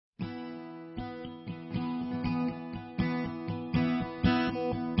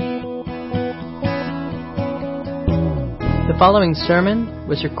following sermon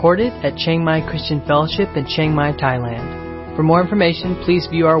was recorded at Chiangmai Christian Fellowship in Chiang Mai, Thailand. For more information, please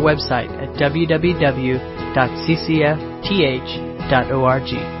view our website at www.ccfth.org.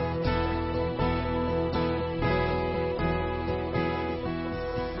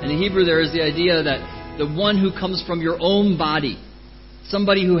 In Hebrew, there is the idea that the one who comes from your own body,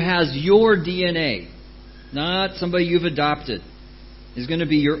 somebody who has your DNA, not somebody you've adopted, is going to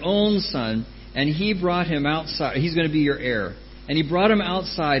be your own son, and he brought him outside. He's going to be your heir. And he brought him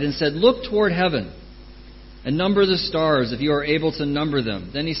outside and said, "Look toward heaven and number the stars if you are able to number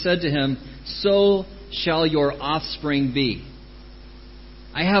them." Then he said to him, "So shall your offspring be."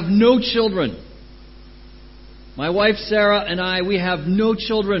 I have no children. My wife Sarah and I, we have no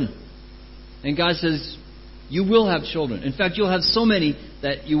children. And God says, you will have children. In fact, you'll have so many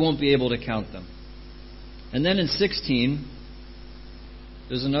that you won't be able to count them. And then in 16,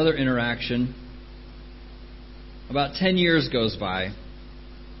 there's another interaction. About 10 years goes by.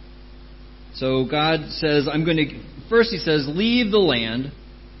 So God says, first he says, leave the land.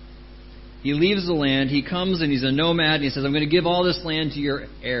 He leaves the land. He comes and he's a nomad. And he says, I'm going to give all this land to your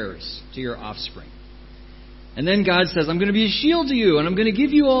heirs, to your offspring. And then God says, I'm going to be a shield to you, and I'm going to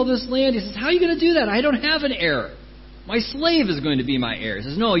give you all this land. He says, how are you going to do that? I don't have an heir. My slave is going to be my heir. He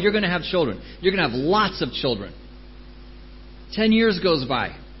says, no, you're going to have children. You're going to have lots of children. 10 years goes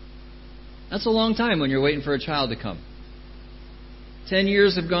by. That's a long time when you're waiting for a child to come. 10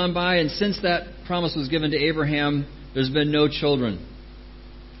 years have gone by, and since that promise was given to Abraham, there's been no children.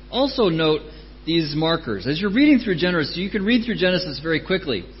 Also note these markers. As you're reading through Genesis, you can read through Genesis very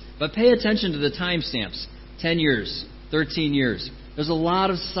quickly, but pay attention to the timestamps. 10 years, 13 years. There's a lot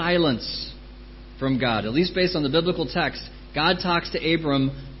of silence from God. At least based on the biblical text, God talks to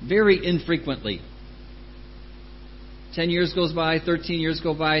Abram very infrequently. 10 years goes by, 13 years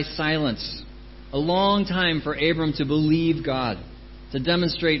go by, silence. A long time for Abram to believe God, to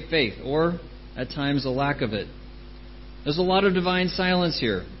demonstrate faith, or at times a lack of it. There's a lot of divine silence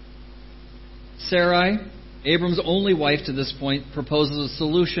here. Sarai, Abram's only wife to this point, proposes a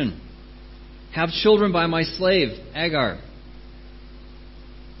solution. Have children by my slave, Hagar.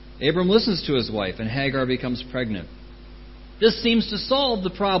 Abram listens to his wife, and Hagar becomes pregnant. This seems to solve the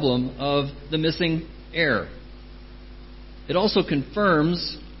problem of the missing heir. It also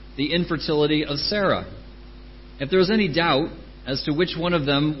confirms the infertility of Sarah. If there was any doubt as to which one of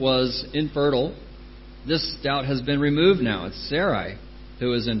them was infertile, this doubt has been removed now. It's Sarai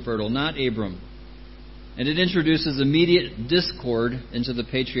who is infertile, not Abram. And it introduces immediate discord into the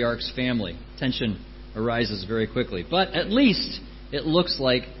patriarch's family. Tension arises very quickly. But at least it looks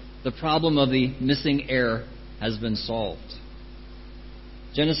like the problem of the missing heir has been solved.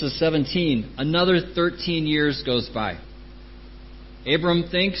 Genesis 17, another 13 years goes by. Abram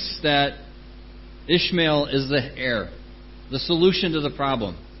thinks that Ishmael is the heir, the solution to the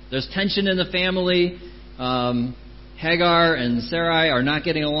problem. There's tension in the family. Hagar and Sarai are not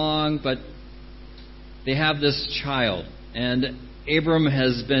getting along, but they have this child. And Abram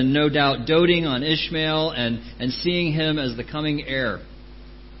has been no doubt doting on Ishmael and seeing him as the coming heir.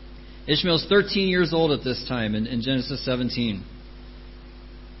 Ishmael's 13 years old at this time in Genesis 17.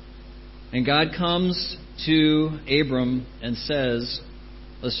 And God comes to Abram and says,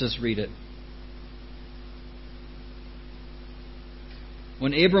 let's just read it.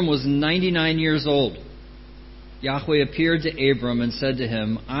 When Abram was 99 years old, Yahweh appeared to Abram and said to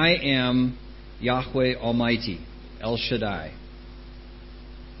him, I am Yahweh Almighty, El Shaddai.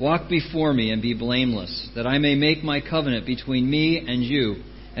 Walk before me and be blameless, that I may make my covenant between me and you,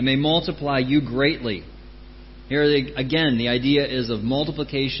 and may multiply you greatly. Here again, the idea is of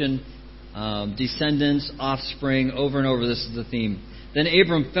multiplication, descendants, offspring, over and over. This is the theme. Then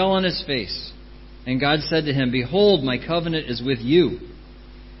Abram fell on his face, and God said to him, Behold, my covenant is with you,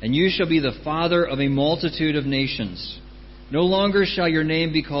 and you shall be the father of a multitude of nations. No longer shall your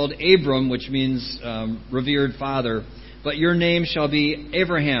name be called Abram, which means revered father, but your name shall be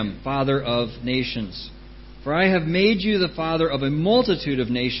Abraham, father of nations. For I have made you the father of a multitude of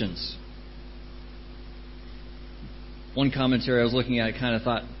nations. One commentary I was looking at kind of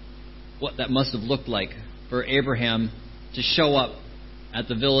thought what that must have looked like for Abraham to show up at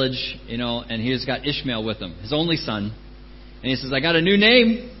the village, and he's got Ishmael with him, his only son. And he says, I got a new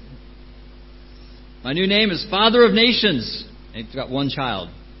name. My new name is Father of Nations. And he's got one child.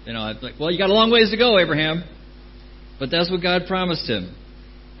 Like, well, you got a long ways to go, Abraham. But that's what God promised him.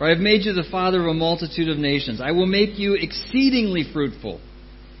 For I have made you the father of a multitude of nations. I will make you exceedingly fruitful.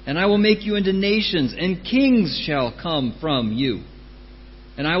 And I will make you into nations, and kings shall come from you.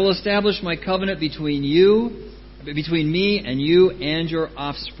 And I will establish my covenant between me and you and your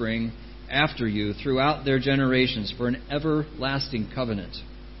offspring after you throughout their generations for an everlasting covenant,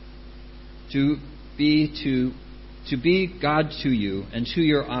 to be God to you and to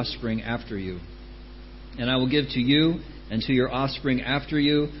your offspring after you. And I will give to you and to your offspring after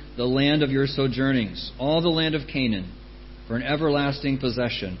you the land of your sojournings, all the land of Canaan, for an everlasting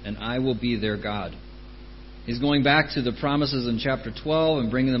possession, and I will be their God. He's going back to the promises in chapter 12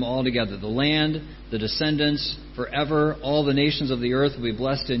 and bringing them all together. The land, the descendants, forever, all the nations of the earth will be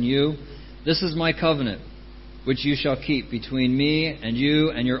blessed in you. This is my covenant, which you shall keep between me and you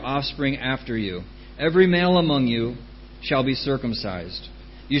and your offspring after you. Every male among you shall be circumcised.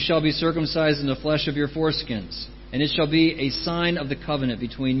 You shall be circumcised in the flesh of your foreskins, and it shall be a sign of the covenant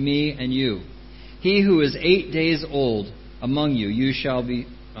between me and you. He who is 8 days old among you, shall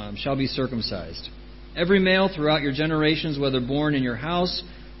be circumcised. Every male throughout your generations, whether born in your house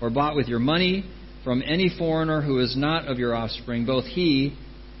or bought with your money, from any foreigner who is not of your offspring, both he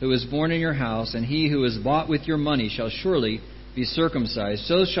who is born in your house and he who is bought with your money shall surely be circumcised.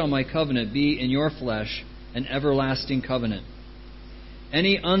 So shall my covenant be in your flesh, an everlasting covenant.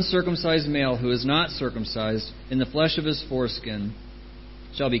 Any uncircumcised male who is not circumcised in the flesh of his foreskin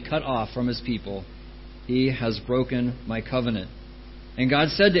shall be cut off from his people. He has broken my covenant. And God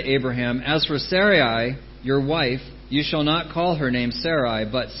said to Abraham, as for Sarai, your wife, you shall not call her name Sarai,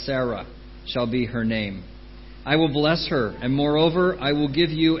 but Sarah shall be her name. I will bless her, and moreover, I will give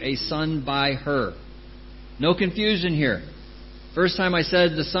you a son by her. No confusion here. First time I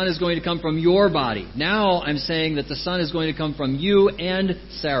said the son is going to come from your body. Now I'm saying that the son is going to come from you and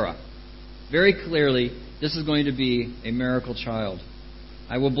Sarah. Very clearly, this is going to be a miracle child.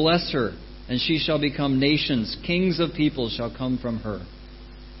 I will bless her, and she shall become nations. Kings of peoples shall come from her.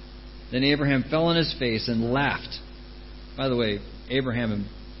 Then Abraham fell on his face and laughed. By the way, Abraham and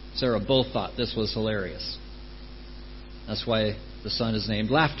Sarah both thought this was hilarious. That's why the son is named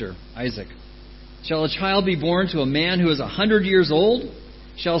Laughter, Isaac. Shall a child be born to a man who is 100 years old?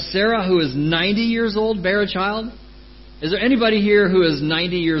 Shall Sarah, who is 90 years old, bear a child? Is there anybody here who is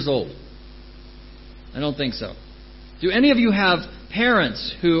 90 years old? I don't think so. Do any of you have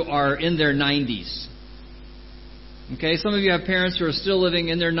parents who are in their 90s? Okay, some of you have parents who are still living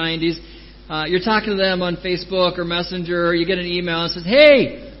in their 90s. You're talking to them on Facebook or Messenger, or you get an email and it says,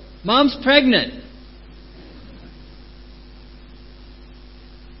 hey, mom's pregnant.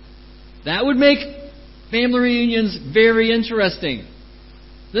 That would make family reunions very interesting.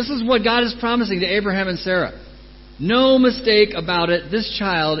 This is what God is promising to Abraham and Sarah. No mistake about it. This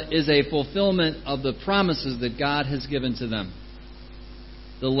child is a fulfillment of the promises that God has given to them.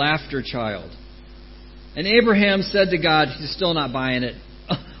 The laughter child. And Abraham said to God, he's still not buying it,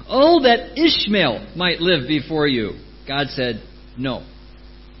 oh, that Ishmael might live before you. God said, no.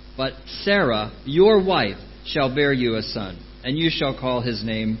 But Sarah, your wife, shall bear you a son, and you shall call his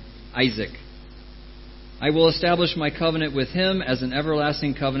name Isaac. I will establish my covenant with him as an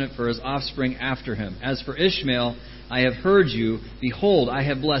everlasting covenant for his offspring after him. As for Ishmael, I have heard you. Behold, I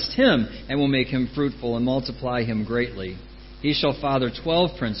have blessed him and will make him fruitful and multiply him greatly. He shall father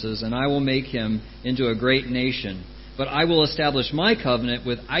 12 princes, and I will make him into a great nation. But I will establish my covenant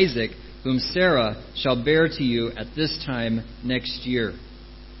with Isaac, whom Sarah shall bear to you at this time next year.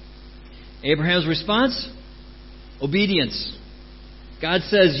 Abraham's response? Obedience. God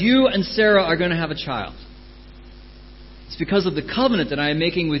says, you and Sarah are going to have a child. It's because of the covenant that I am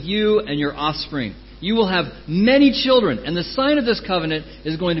making with you and your offspring. You will have many children, and the sign of this covenant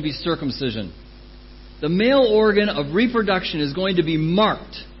is going to be circumcision. The male organ of reproduction is going to be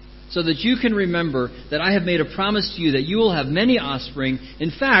marked so that you can remember that I have made a promise to you that you will have many offspring.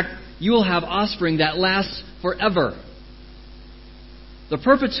 In fact, you will have offspring that lasts forever. The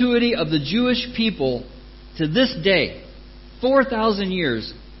perpetuity of the Jewish people to this day, 4,000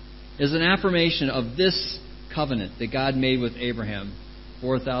 years, is an affirmation of this covenant that God made with Abraham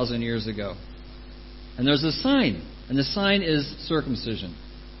 4,000 years ago. And there's a sign, and the sign is circumcision.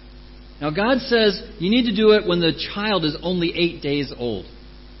 Now God says you need to do it when the child is only 8 days old.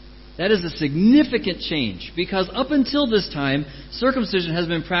 That is a significant change because up until this time, circumcision has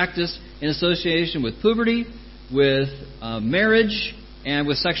been practiced in association with puberty, with marriage, and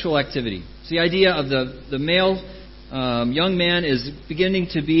with sexual activity. It's the idea of the male young man is beginning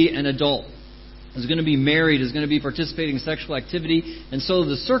to be an adult, is going to be married, is going to be participating in sexual activity, and so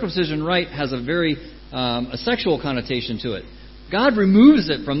the circumcision rite has a very a sexual connotation to it. God removes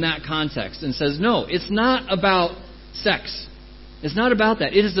it from that context and says, no, it's not about sex. It's not about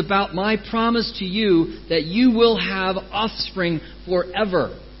that. It is about my promise to you that you will have offspring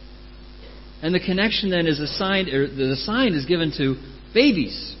forever. And the connection then is assigned, or the sign is given to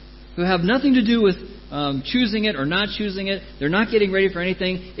babies who have nothing to do with choosing it or not choosing it. They're not getting ready for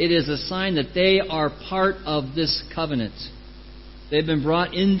anything. It is a sign that they are part of this covenant. They've been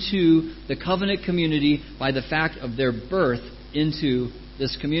brought into the covenant community by the fact of their birth into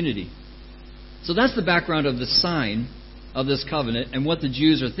this community. So that's the background of the sign of this covenant and what the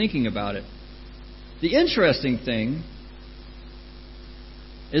Jews are thinking about it. The interesting thing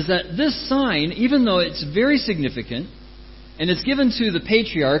is that this sign, even though it's very significant, and it's given to the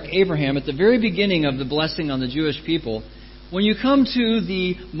patriarch, Abraham, at the very beginning of the blessing on the Jewish people, when you come to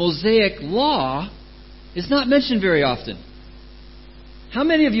the Mosaic law, it's not mentioned very often. How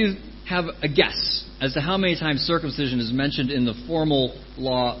many of you have a guess as to how many times circumcision is mentioned in the formal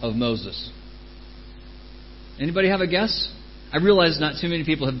law of Moses? Anybody have a guess? I realize not too many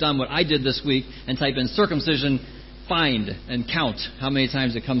people have done what I did this week and type in circumcision, find, and count how many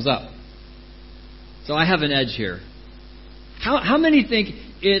times it comes up. So I have an edge here. How many think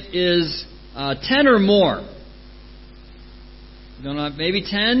it is 10 or more? Don't know, maybe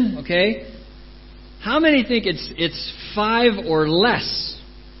 10, okay? How many think it's 5 or less?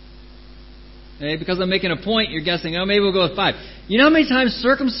 Okay, because I'm making a point, you're guessing, oh, maybe we'll go with 5. You know how many times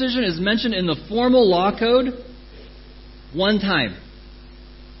circumcision is mentioned in the formal law code? 1 time.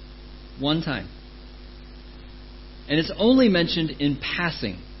 1 time. And it's only mentioned in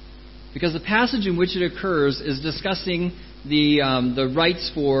passing. Because the passage in which it occurs is discussing the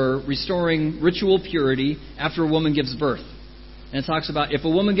rites for restoring ritual purity after a woman gives birth. And it talks about if a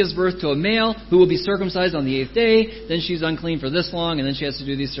woman gives birth to a male who will be circumcised on the 8th day, then she's unclean for this long, and then she has to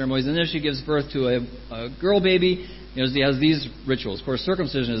do these ceremonies. And then if she gives birth to a girl baby, she has these rituals. Of course,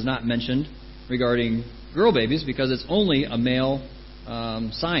 circumcision is not mentioned regarding girl babies because it's only a male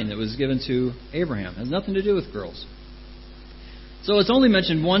sign that was given to Abraham. It has nothing to do with girls. So it's only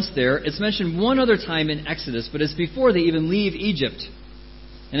mentioned once there. It's mentioned one other time in Exodus, but it's before they even leave Egypt.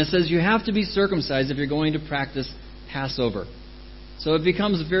 And it says you have to be circumcised if you're going to practice Passover. So it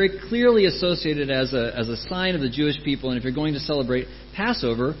becomes very clearly associated as a sign of the Jewish people, and if you're going to celebrate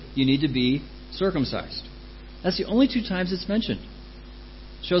Passover, you need to be circumcised. That's the only 2 times it's mentioned.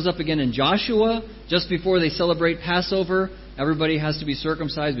 It shows up again in Joshua, just before they celebrate Passover. Everybody has to be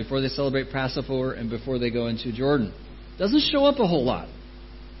circumcised before they celebrate Passover and before they go into Jordan. Doesn't show up a whole lot.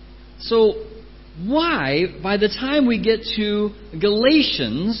 So why, by the time we get to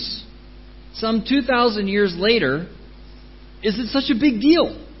Galatians, some 2,000 years later, is it such a big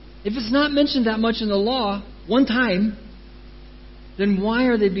deal? If it's not mentioned that much in the law, 1 time, then why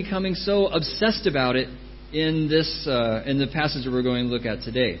are they becoming so obsessed about it in the passage that we're going to look at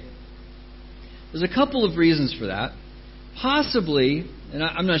today? There's a couple of reasons for that. Possibly, and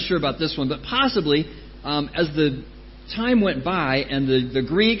I'm not sure about this one, but possibly as the time went by and the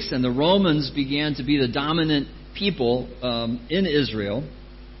Greeks and the Romans began to be the dominant people in Israel,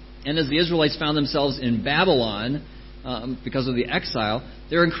 and as the Israelites found themselves in Babylon because of the exile,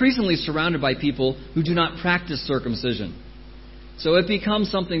 they're increasingly surrounded by people who do not practice circumcision. So it becomes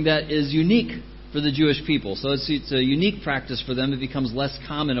something that is unique for the Jewish people. So it's a unique practice for them. It becomes less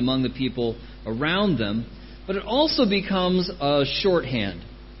common among the people around them. But it also becomes a shorthand.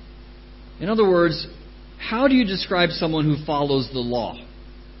 In other words, how do you describe someone who follows the law?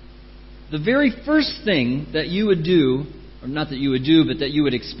 The very first thing that you would do, or not that you would do, but that you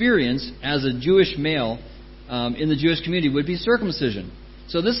would experience as a Jewish male in the Jewish community would be circumcision.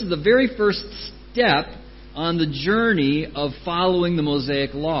 So this is the very first step on the journey of following the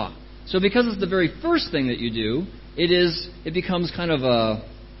Mosaic law. So because it's the very first thing that you do, it becomes kind of a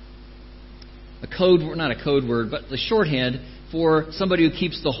code, not a code word, but the shorthand for somebody who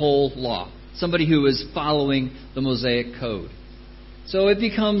keeps the whole law. Somebody who is following the Mosaic code. So it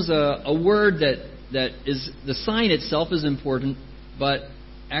becomes a word that is, the sign itself is important, but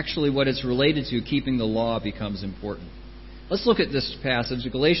actually what it's related to, keeping the law, becomes important. Let's look at this passage,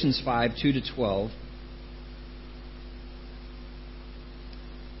 Galatians 5, 2-12.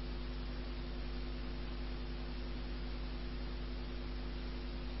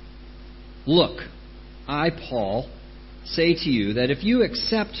 Look, I, Paul, say to you that if you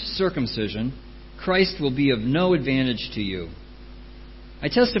accept circumcision, Christ will be of no advantage to you. I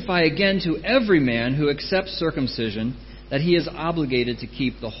testify again to every man who accepts circumcision that he is obligated to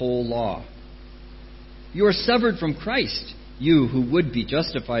keep the whole law. You are severed from Christ, you who would be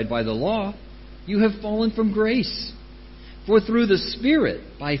justified by the law. You have fallen from grace. For through the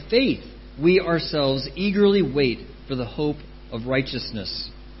Spirit, by faith, we ourselves eagerly wait for the hope of righteousness.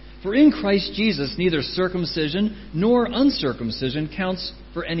 For in Christ Jesus, neither circumcision nor uncircumcision counts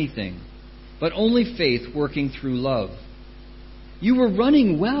for anything, but only faith working through love. You were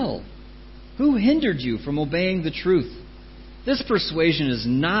running well. Who hindered you from obeying the truth? This persuasion is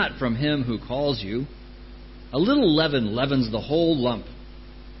not from him who calls you. A little leaven leavens the whole lump.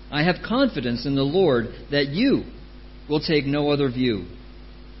 I have confidence in the Lord that you will take no other view,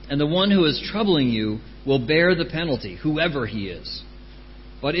 and the one who is troubling you will bear the penalty, whoever he is.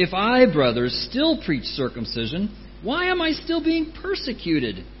 But if I, brothers, still preach circumcision, why am I still being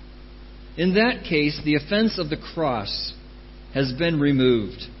persecuted? In that case, the offense of the cross has been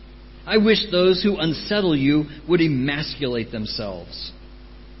removed. I wish those who unsettle you would emasculate themselves.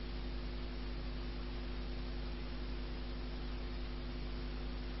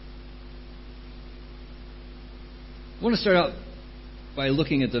 I want to start out by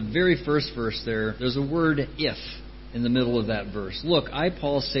looking at the very first verse there. There's a word if in the middle of that verse. Look, I,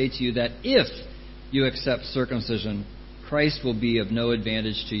 Paul, say to you that if you accept circumcision, Christ will be of no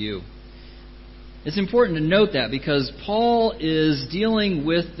advantage to you. It's important to note that because Paul is dealing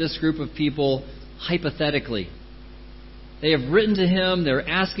with this group of people hypothetically. They have written to him, they're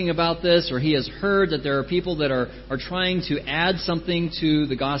asking about this, or he has heard that there are people that are trying to add something to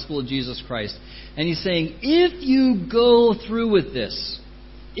the gospel of Jesus Christ. And he's saying, if you go through with this,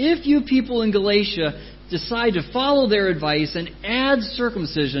 if you people in Galatia decide to follow their advice and add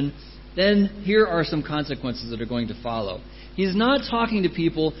circumcision, then here are some consequences that are going to follow. He's not talking to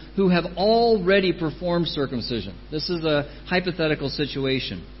people who have already performed circumcision. This is a hypothetical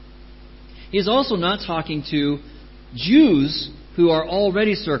situation. He's also not talking to Jews who are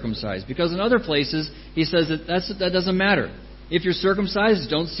already circumcised, because in other places he says that doesn't matter. If you're circumcised,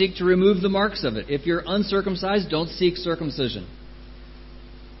 don't seek to remove the marks of it. If you're uncircumcised, don't seek circumcision.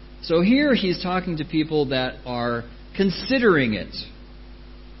 So here he's talking to people that are considering it.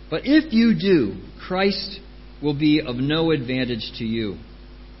 But if you do, Christ will be of no advantage to you.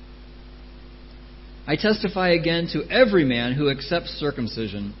 I testify again to every man who accepts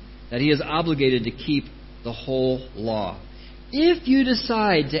circumcision that he is obligated to keep the whole law. If you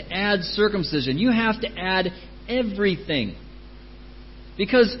decide to add circumcision, you have to add everything.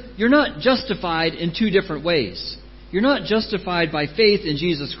 Because you're not justified in two different ways. You're not justified by faith in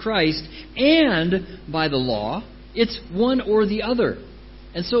Jesus Christ and by the law. It's one or the other.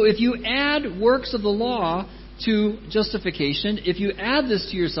 And so if you add works of the law to justification, if you add this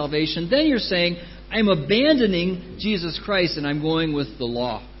to your salvation, then you're saying, I'm abandoning Jesus Christ and I'm going with the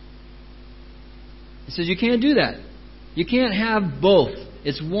law. He says you can't do that. You can't have both.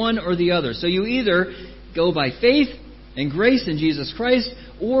 It's one or the other. So you either go by faith and grace in Jesus Christ,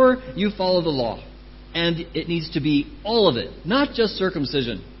 or you follow the law. And it needs to be all of it, not just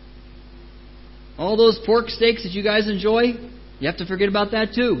circumcision. All those pork steaks that you guys enjoy, you have to forget about that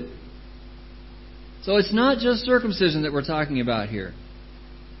too. So it's not just circumcision that we're talking about here.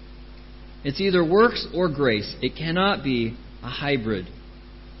 It's either works or grace. It cannot be a hybrid.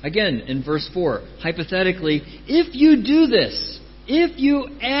 Again, in verse 4, hypothetically, if you do this, if you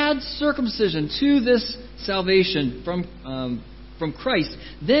add circumcision to this salvation from Christ,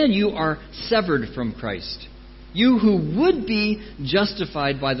 then you are severed from Christ. You who would be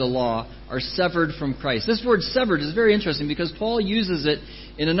justified by the law are severed from Christ. This word severed is very interesting because Paul uses it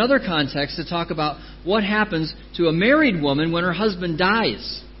in another context to talk about what happens to a married woman when her husband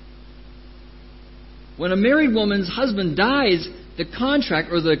dies. When a married woman's husband dies, the contract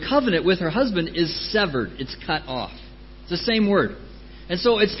or the covenant with her husband is severed. It's cut off. It's the same word. And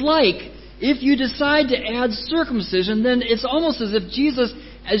so it's like if you decide to add circumcision, then it's almost as if Jesus,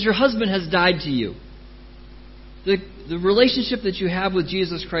 as your husband, has died to you. The relationship that you have with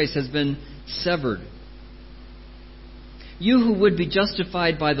Jesus Christ has been severed. You who would be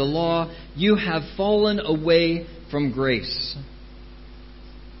justified by the law, you have fallen away from grace.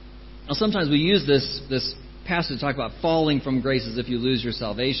 Now sometimes we use this passage to talk about falling from grace as if you lose your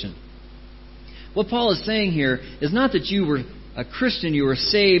salvation. What Paul is saying here is not that you were a Christian, you were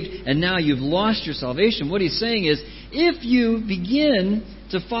saved, and now you've lost your salvation. What he's saying is, if you begin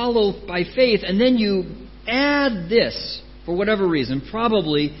to follow by faith, and then you add this, for whatever reason,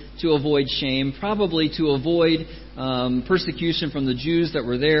 probably to avoid shame, probably to avoid persecution from the Jews that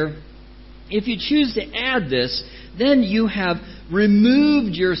were there, if you choose to add this, then you have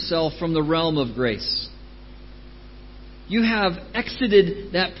removed yourself from the realm of grace. You have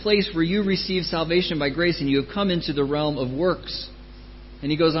exited that place where you receive salvation by grace and you have come into the realm of works.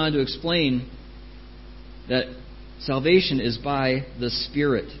 And he goes on to explain that salvation is by the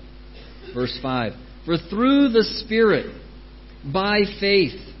Spirit. Verse 5. For through the Spirit, by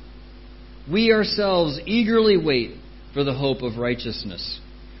faith, we ourselves eagerly wait for the hope of righteousness.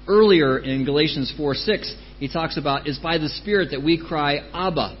 Earlier in Galatians 4:6, he talks about it's by the Spirit that we cry,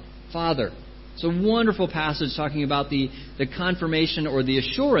 Abba, Father. It's a wonderful passage talking about the confirmation or the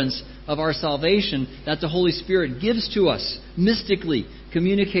assurance of our salvation that the Holy Spirit gives to us mystically,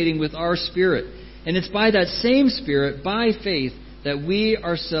 communicating with our spirit. And it's by that same Spirit, by faith, that we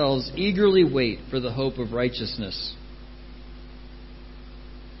ourselves eagerly wait for the hope of righteousness.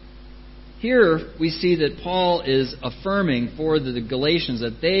 Here we see that Paul is affirming for the Galatians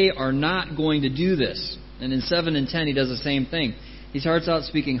that they are not going to do this. And in 7 and 10 he does the same thing. He starts out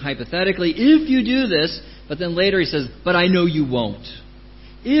speaking hypothetically, if you do this, but then later he says, but I know you won't.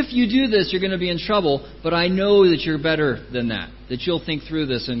 If you do this, you're going to be in trouble, but I know that you're better than that you'll think through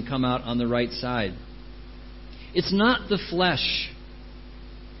this and come out on the right side. It's not the flesh.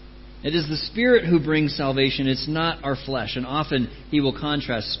 It is the Spirit who brings salvation. It's not our flesh. And often he will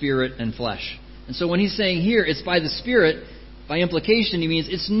contrast spirit and flesh. And so when he's saying here, it's by the Spirit, by implication he means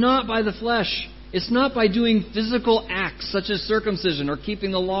it's not by the flesh. It's not by doing physical acts such as circumcision or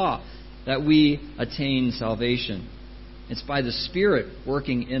keeping the law that we attain salvation. It's by the Spirit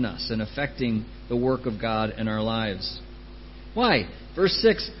working in us and affecting the work of God in our lives. Why? Verse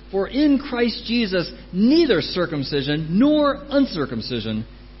 6, for in Christ Jesus neither circumcision nor uncircumcision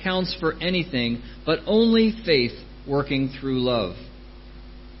counts for anything, but only faith working through love.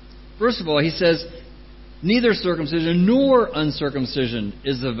 First of all, he says, neither circumcision nor uncircumcision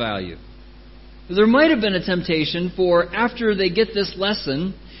is of value. There might have been a temptation for, after they get this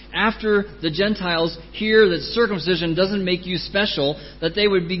lesson, after the Gentiles hear that circumcision doesn't make you special, that they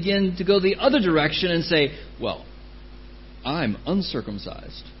would begin to go the other direction and say, well, I'm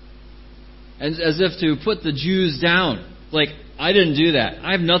uncircumcised. And as if to put the Jews down. Like, I didn't do that.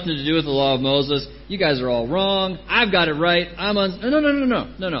 I have nothing to do with the law of Moses. You guys are all wrong. I've got it right.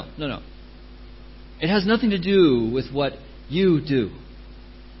 No. It has nothing to do with what you do.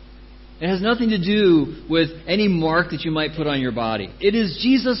 It has nothing to do with any mark that you might put on your body. It is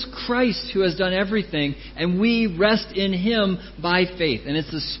Jesus Christ who has done everything, and we rest in Him by faith. And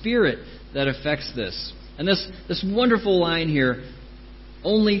it's the Spirit that affects this. And this wonderful line here,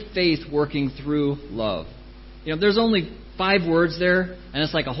 only faith working through love. You know, there's only 5 words there, and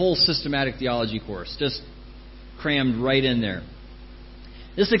it's like a whole systematic theology course, just crammed right in there.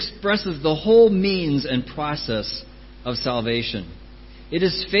 This expresses the whole means and process of salvation. It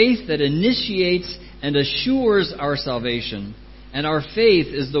is faith that initiates and assures our salvation, and our faith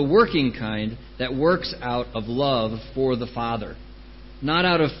is the working kind that works out of love for the Father, not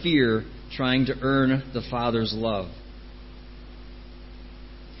out of fear trying to earn the Father's love.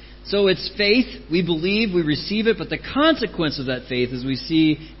 So it's faith, we believe, we receive it, but the consequence of that faith, as we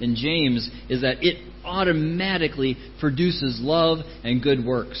see in James, is that it automatically produces love and good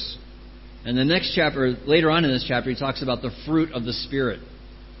works. And the next chapter, later on in this chapter, he talks about the fruit of the Spirit.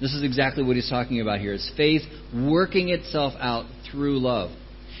 This is exactly what he's talking about here. It's faith working itself out through love.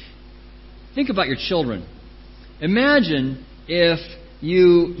 Think about your children. Imagine if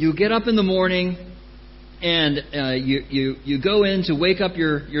you get up in the morning and you go in to wake up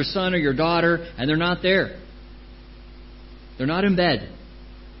your son or your daughter, and they're not there. They're not in bed.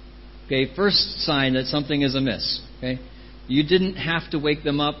 Okay, first sign that something is amiss. Okay, you didn't have to wake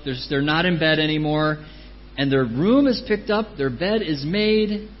them up. They're not in bed anymore, and their room is picked up. Their bed is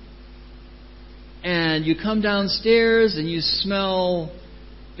made, and you come downstairs and you smell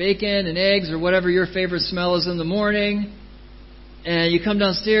bacon and eggs or whatever your favorite smell is in the morning. And you come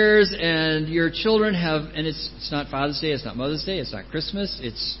downstairs and your children have, and it's not Father's Day, it's not Mother's Day, it's not Christmas,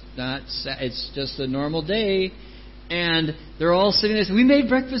 it's just a normal day. And they're all sitting there saying, we made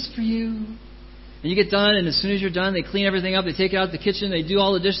breakfast for you. And you get done, and as soon as you're done, they clean everything up, they take it out of the kitchen, they do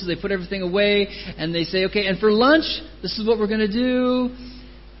all the dishes, they put everything away, and they say, okay, and for lunch, this is what we're going to do.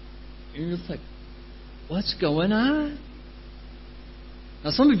 And you're like, what's going on? Now,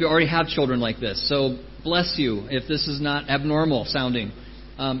 some of you already have children like this, so bless you if this is not abnormal sounding.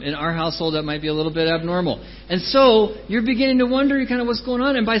 In our household, that might be a little bit abnormal. And so, you're beginning to wonder kind of what's going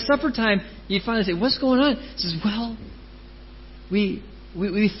on. And by supper time, you finally say, what's going on? He says, well, we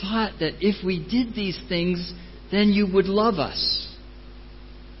thought that if we did these things, then you would love us.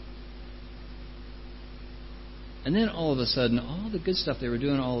 And then all of a sudden, all the good stuff they were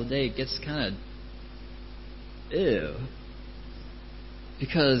doing all the day gets kind of, ew.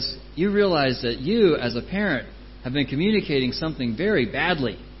 Because you realize that you, as a parent, have been communicating something very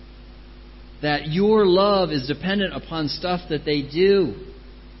badly. That your love is dependent upon stuff that they do.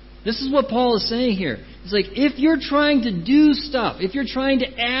 This is what Paul is saying here. It's like, if you're trying to do stuff, if you're trying to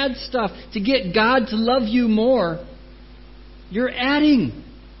add stuff to get God to love you more, you're adding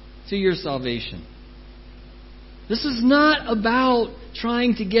to your salvation. This is not about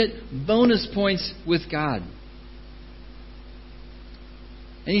trying to get bonus points with God.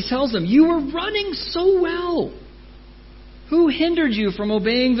 And he tells them, you were running so well. Who hindered you from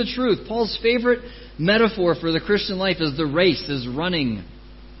obeying the truth? Paul's favorite metaphor for the Christian life is the race, is running.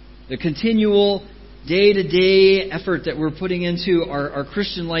 the continual day-to-day effort that we're putting into our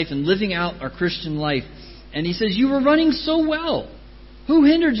Christian life and living out our Christian life. And he says, you were running so well. Who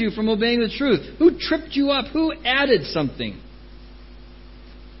hindered you from obeying the truth? Who tripped you up? Who added something?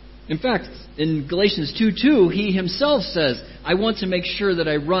 In fact, in Galatians 2:2, he himself says, I want to make sure that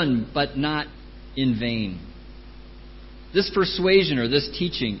I run, but not in vain. This persuasion or this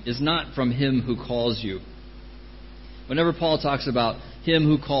teaching is not from him who calls you. Whenever Paul talks about him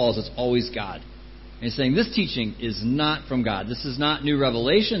who calls, it's always God. And he's saying this teaching is not from God. This is not new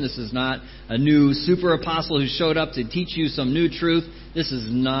revelation. This is not a new super apostle who showed up to teach you some new truth. This is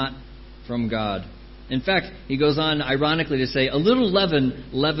not from God. In fact, he goes on ironically to say, a little leaven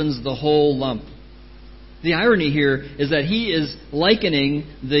leavens the whole lump. The irony here is that he is likening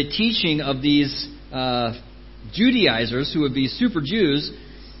the teaching of these Judaizers, who would be super Jews,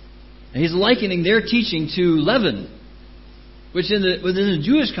 and he's likening their teaching to leaven, which within the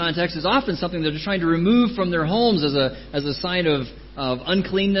Jewish context is often something that they're trying to remove from their homes as a sign of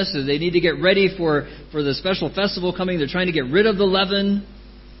uncleanness. So they need to get ready for the special festival coming. They're trying to get rid of the leaven.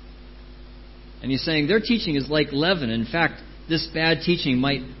 And he's saying their teaching is like leaven. In fact, this bad teaching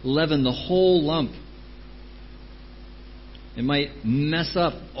might leaven the whole lump. It might mess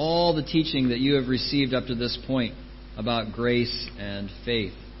up all the teaching that you have received up to this point about grace and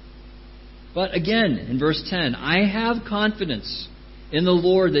faith. But again, in verse 10, I have confidence in the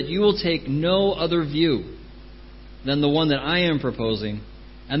Lord that you will take no other view than the one that I am proposing,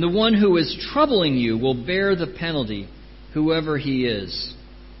 and the one who is troubling you will bear the penalty, whoever he is.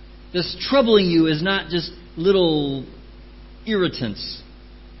 This troubling you is not just little irritants.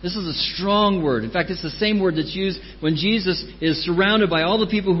 This is a strong word. In fact, it's the same word that's used when Jesus is surrounded by all the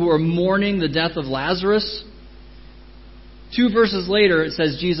people who are mourning the death of Lazarus. 2 verses later, it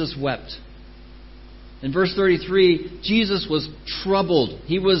says Jesus wept. In verse 33, Jesus was troubled.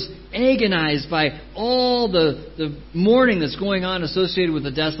 He was agonized by all the mourning that's going on associated with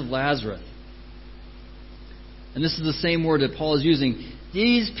the death of Lazarus. And this is the same word that Paul is using.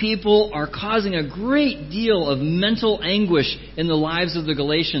 These people are causing a great deal of mental anguish in the lives of the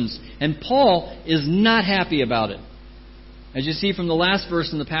Galatians. And Paul is not happy about it. As you see from the last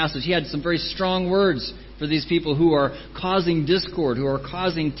verse in the passage, he had some very strong words for these people who are causing discord, who are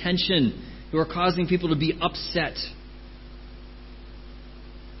causing tension, who are causing people to be upset.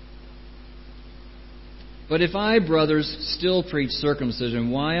 But if I, brothers, still preach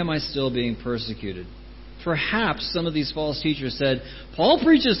circumcision, why am I still being persecuted? Perhaps some of these false teachers said, Paul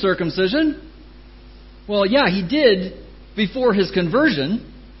preaches circumcision. Well, yeah, he did before his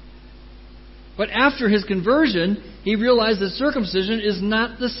conversion. But after his conversion, he realized that circumcision is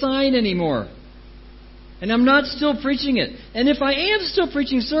not the sign anymore. And I'm not still preaching it. And if I am still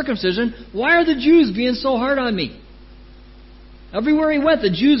preaching circumcision, why are the Jews being so hard on me? Everywhere he went,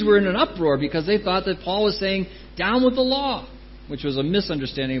 the Jews were in an uproar because they thought that Paul was saying, down with the law, which was a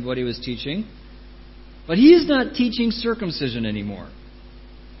misunderstanding of what he was teaching. But he is not teaching circumcision anymore.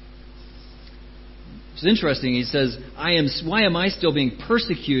 It's interesting. He says, why am I still being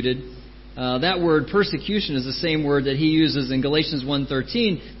persecuted? That word persecution is the same word that he uses in Galatians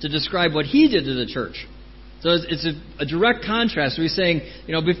 1:13 to describe what he did to the church. So it's a direct contrast. So he's saying,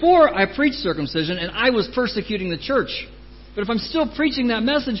 before I preached circumcision and I was persecuting the church. But if I'm still preaching that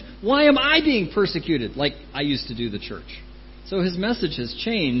message, why am I being persecuted like I used to do the church? So his message has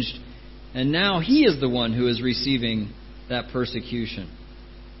changed. And now he is the one who is receiving that persecution.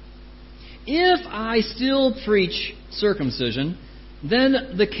 If I still preach circumcision, then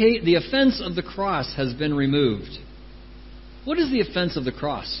the offense of the cross has been removed. What is the offense of the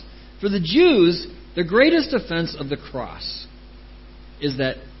cross? For the Jews, the greatest offense of the cross is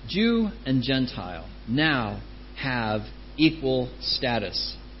that Jew and Gentile now have equal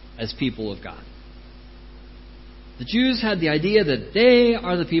status as people of God. The Jews had the idea that they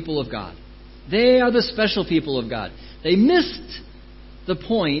are the people of God. They are the special people of God. They missed the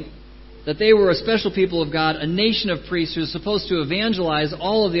point that they were a special people of God, a nation of priests who was supposed to evangelize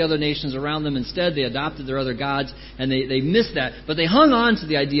all of the other nations around them. Instead, they adopted their other gods, and they missed that. But they hung on to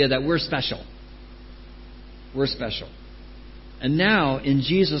the idea that we're special. We're special. And now, in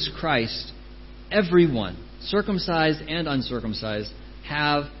Jesus Christ, everyone, circumcised and uncircumcised,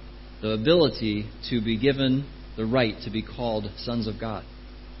 have the ability to be given the right to be called sons of God.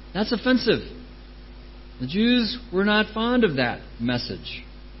 That's offensive. The Jews were not fond of that message.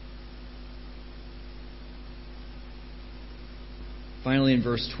 Finally, in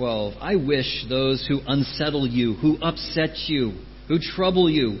verse 12, I wish those who unsettle you, who upset you, who trouble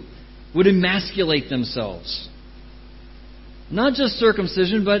you, would emasculate themselves. Not just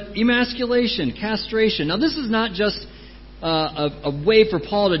circumcision, but emasculation, castration. Now, this is not just a way for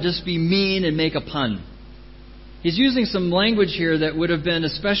Paul to just be mean and make a pun. He's using some language here that would have been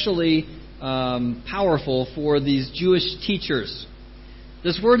especially powerful for these Jewish teachers.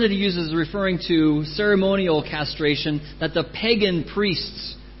 This word that he uses is referring to ceremonial castration that the pagan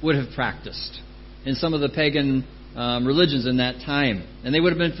priests would have practiced in some of the pagan religions in that time. And they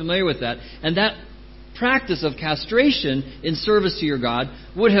would have been familiar with that. And that practice of castration in service to your God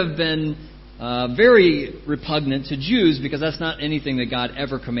would have been very repugnant to Jews, because that's not anything that God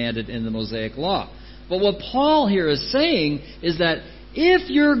ever commanded in the Mosaic Law. But what Paul here is saying is that if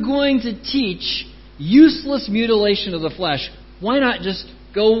you're going to teach useless mutilation of the flesh, why not just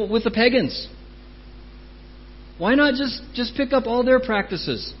go with the pagans? Why not just pick up all their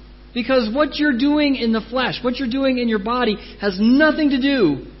practices? Because what you're doing in the flesh, what you're doing in your body, has nothing to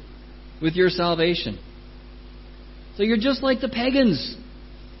do with your salvation. So you're just like the pagans.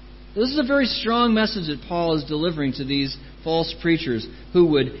 This is a very strong message that Paul is delivering to these false preachers who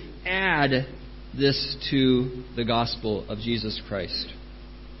would add this to the gospel of Jesus Christ.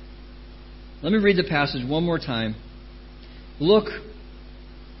 Let me read the passage one more time. Look,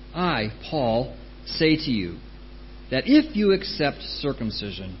 I, Paul, say to you that if you accept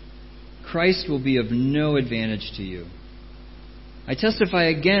circumcision, Christ will be of no advantage to you. I testify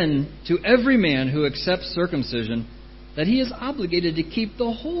again to every man who accepts circumcision that he is obligated to keep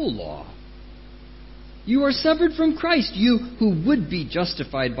the whole law. You are severed from Christ, you who would be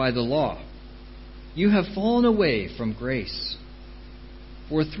justified by the law. You have fallen away from grace.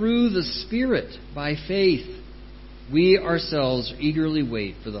 For through the Spirit, by faith, we ourselves eagerly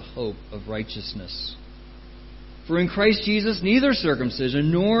wait for the hope of righteousness. For in Christ Jesus, neither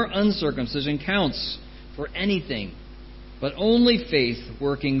circumcision nor uncircumcision counts for anything, but only faith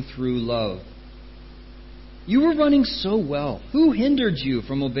working through love. You were running so well. Who hindered you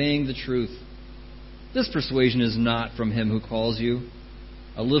from obeying the truth? This persuasion is not from him who calls you.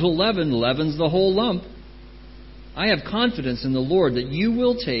 A little leaven leavens the whole lump. I have confidence in the Lord that you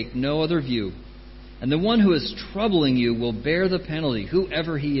will take no other view, and the one who is troubling you will bear the penalty,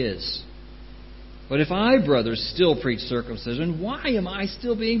 whoever he is. But if I, brothers, still preach circumcision, why am I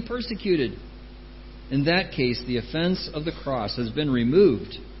still being persecuted? In that case, the offense of the cross has been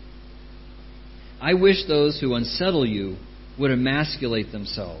removed. I wish those who unsettle you would emasculate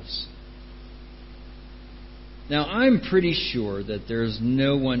themselves. Now, I'm pretty sure that there's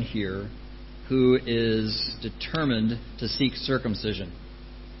no one here who is determined to seek circumcision,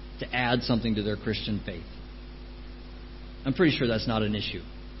 to add something to their Christian faith. I'm pretty sure that's not an issue.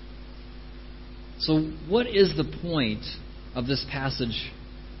 So what is the point of this passage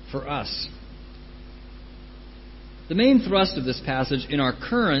for us? The main thrust of this passage in our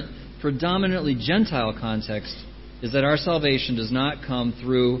current, predominantly Gentile context is that our salvation does not come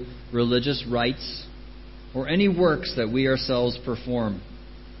through religious rites or any works that we ourselves perform.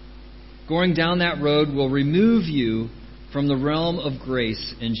 Going down that road will remove you from the realm of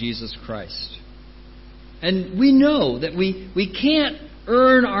grace in Jesus Christ. And we know that we can't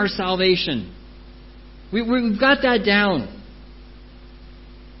earn our salvation. We've got that down.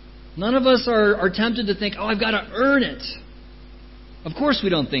 None of us are tempted to think, I've got to earn it. Of course we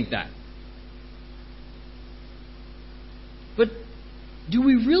don't think that. But do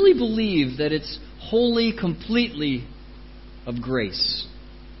we really believe that it's wholly, completely of grace?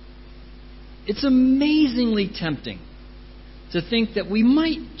 It's amazingly tempting to think that we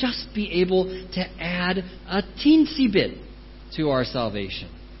might just be able to add a teensy bit to our salvation,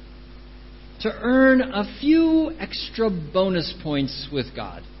 to earn a few extra bonus points with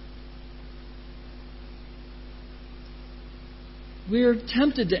God. We're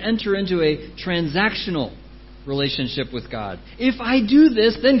tempted to enter into a transactional relationship with God. If I do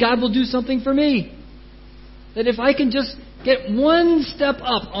this, then God will do something for me. That if I can just get one step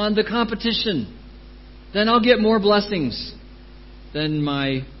up on the competition, then I'll get more blessings than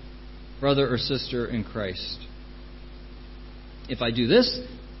my brother or sister in Christ. If I do this,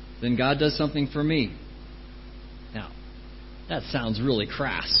 then God does something for me. Now, that sounds really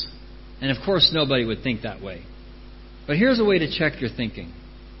crass. And of course nobody would think that way. But here's a way to check your thinking.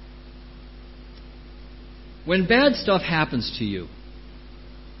 When bad stuff happens to you,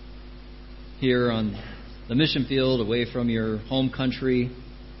 here on the mission field, away from your home country,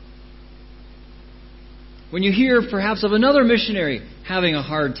 when you hear perhaps of another missionary having a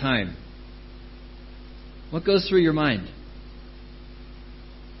hard time, what goes through your mind?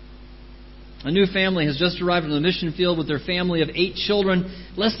 A new family has just arrived on the mission field with their family of 8 children.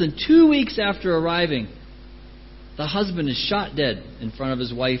 Less than 2 weeks after arriving, the husband is shot dead in front of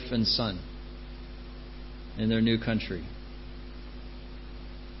his wife and son in their new country.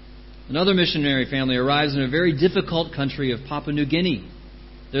 Another missionary family arrives in a very difficult country of Papua New Guinea.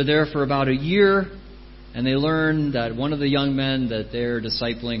 They're there for about a year, and they learn that one of the young men that they're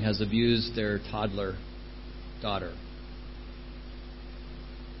discipling has abused their toddler daughter.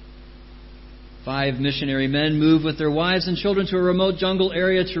 5 missionary men move with their wives and children to a remote jungle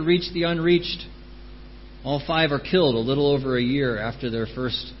area to reach the unreached. All 5 are killed a little over a year after their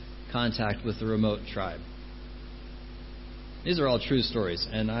first contact with the remote tribe. These are all true stories,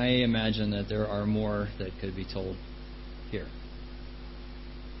 and I imagine that there are more that could be told here.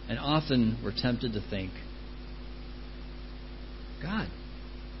 And often we're tempted to think, God,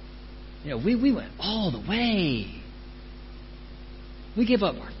 we went all the way. We gave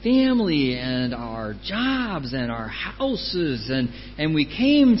up our family and our jobs and our houses, and we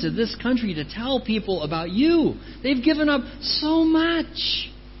came to this country to tell people about you. They've given up so much.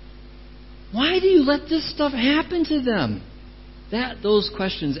 Why do you let this stuff happen to them? Those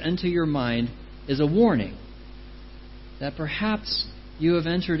questions enter your mind is a warning that perhaps you have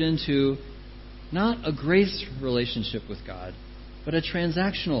entered into not a grace relationship with God, but a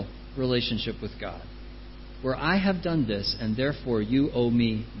transactional relationship with God, where I have done this and therefore you owe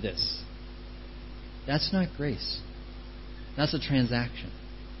me this. That's not grace. That's a transaction.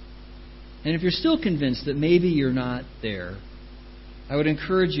 And if you're still convinced that maybe you're not there, I would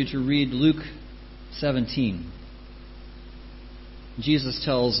encourage you to read Luke 17. Jesus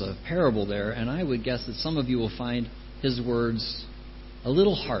tells a parable there, and I would guess that some of you will find his words a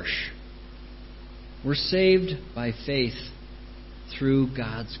little harsh. We're saved by faith through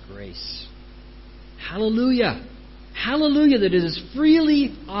God's grace. Hallelujah! Hallelujah that it is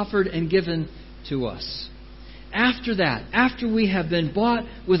freely offered and given to us. After that, after we have been bought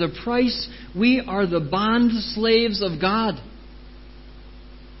with a price, we are the bond slaves of God.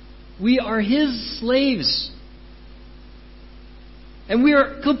 We are his slaves. And we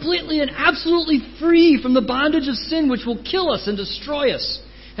are completely and absolutely free from the bondage of sin which will kill us and destroy us.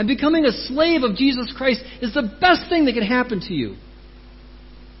 And becoming a slave of Jesus Christ is the best thing that can happen to you.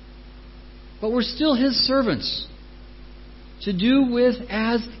 But we're still his servants to do with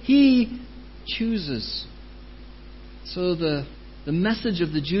as he chooses. So the message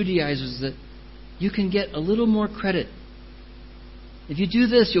of the Judaizers is that you can get a little more credit. If you do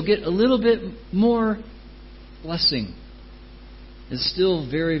this, you'll get a little bit more blessing. Is still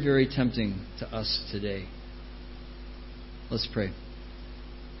very, very tempting to us today. Let's pray.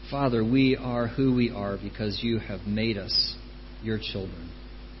 Father, we are who we are because you have made us your children.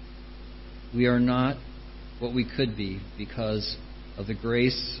 We are not what we could be because of the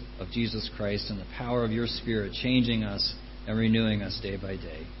grace of Jesus Christ and the power of your Spirit changing us and renewing us day by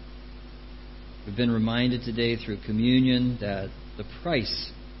day. We've been reminded today through communion that the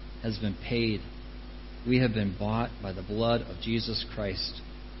price has been paid. We have been bought by the blood of Jesus Christ.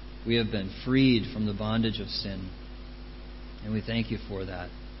 We have been freed from the bondage of sin. And we thank you for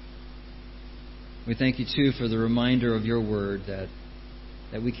that. We thank you, too, for the reminder of your word that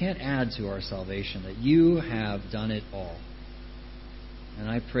we can't add to our salvation, that you have done it all. And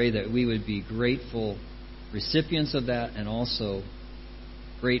I pray that we would be grateful recipients of that and also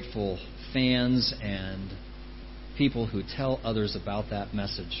grateful fans and people who tell others about that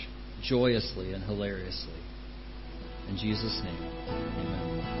message joyously and hilariously. In Jesus' name,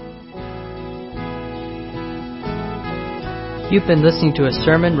 amen. You've been listening to a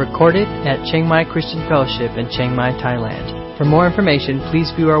sermon recorded at Chiangmai Christian Fellowship in Chiangmai, Thailand. For more information,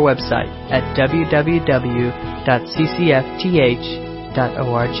 please view our website at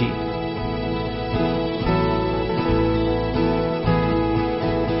www.ccfth.org.